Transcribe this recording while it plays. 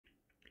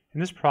In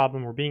this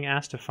problem, we're being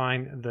asked to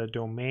find the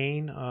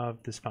domain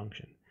of this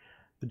function.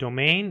 The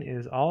domain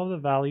is all of the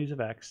values of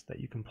x that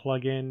you can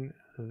plug in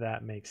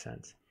that make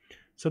sense.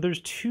 So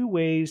there's two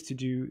ways to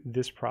do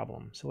this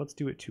problem. So let's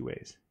do it two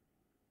ways.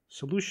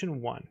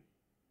 Solution one.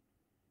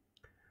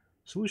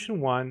 Solution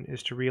one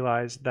is to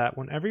realize that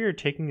whenever you're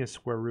taking a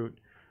square root,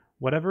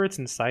 whatever it's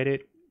inside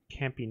it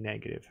can't be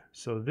negative.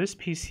 So this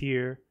piece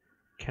here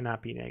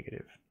cannot be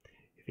negative.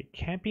 If it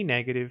can't be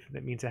negative,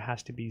 that means it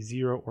has to be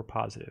 0 or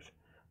positive.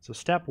 So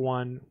step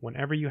one,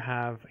 whenever you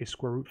have a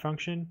square root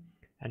function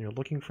and you're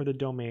looking for the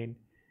domain,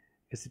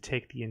 is to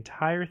take the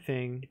entire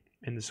thing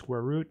in the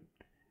square root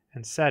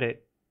and set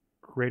it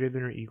greater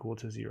than or equal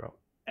to 0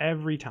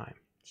 every time.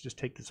 So just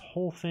take this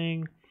whole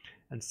thing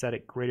and set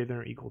it greater than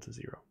or equal to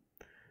 0.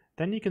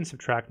 Then you can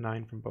subtract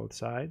 9 from both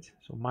sides.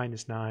 So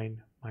minus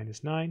 9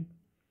 minus 9.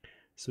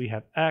 So we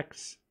have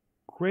x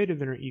greater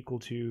than or equal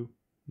to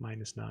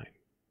minus 9.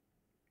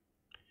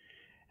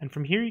 And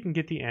from here you can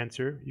get the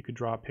answer. You could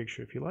draw a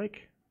picture if you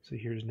like. So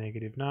here's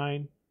negative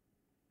 9.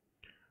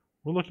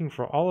 We're looking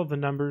for all of the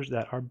numbers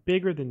that are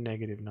bigger than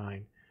negative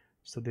 9.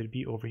 So they'd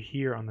be over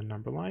here on the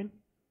number line.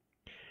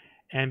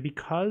 And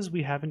because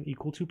we have an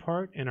equal to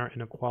part in our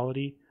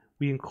inequality,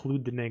 we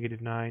include the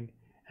negative 9,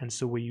 and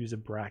so we use a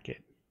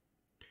bracket.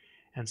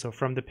 And so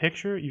from the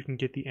picture, you can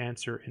get the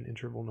answer in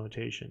interval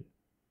notation.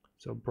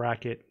 So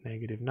bracket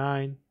negative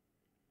 9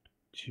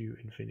 to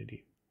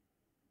infinity.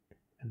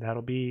 And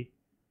that'll be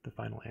the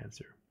final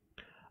answer.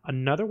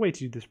 Another way to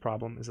do this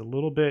problem is a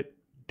little bit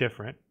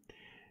different.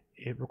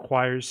 It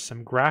requires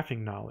some graphing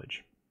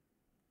knowledge.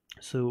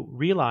 So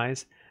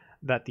realize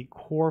that the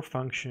core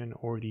function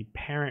or the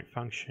parent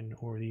function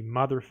or the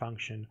mother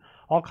function,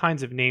 all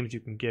kinds of names you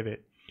can give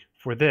it,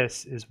 for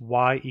this is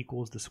y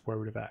equals the square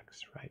root of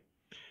x, right?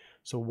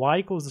 So y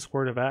equals the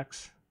square root of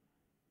x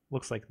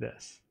looks like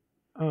this.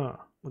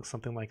 Looks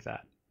something like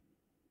that.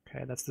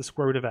 Okay, that's the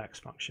square root of x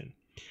function.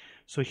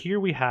 So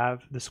here we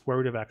have the square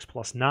root of x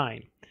plus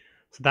 9.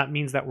 So that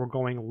means that we're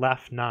going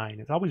left 9.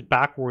 It's always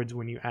backwards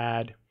when you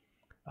add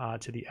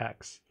to the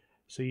x.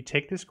 So you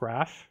take this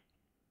graph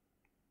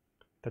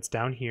that's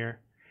down here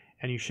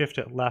and you shift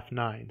it left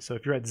 9. So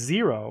if you're at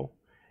 0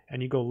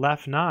 and you go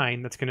left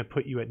 9, that's going to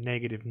put you at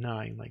negative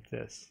 9 like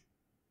this.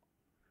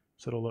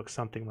 So it'll look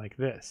something like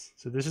this.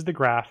 So this is the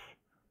graph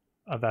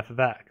of f of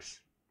x.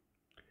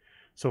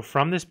 So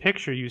from this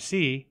picture you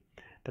see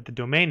that the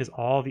domain is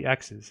all the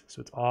x's.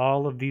 So it's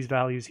all of these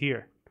values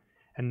here.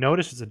 And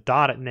notice there's a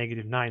dot at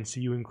negative 9,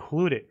 so you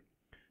include it.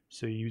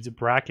 So you use a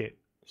bracket.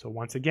 So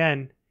once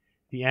again,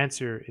 the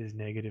answer is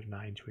negative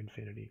 9 to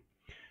infinity.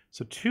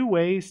 So two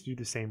ways to do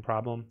the same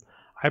problem.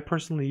 I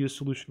personally use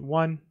solution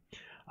one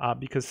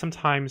because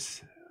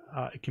sometimes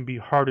it can be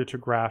harder to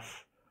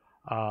graph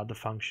the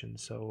function.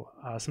 So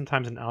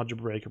sometimes an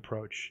algebraic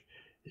approach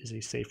is a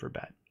safer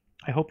bet.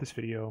 I hope this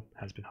video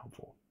has been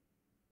helpful.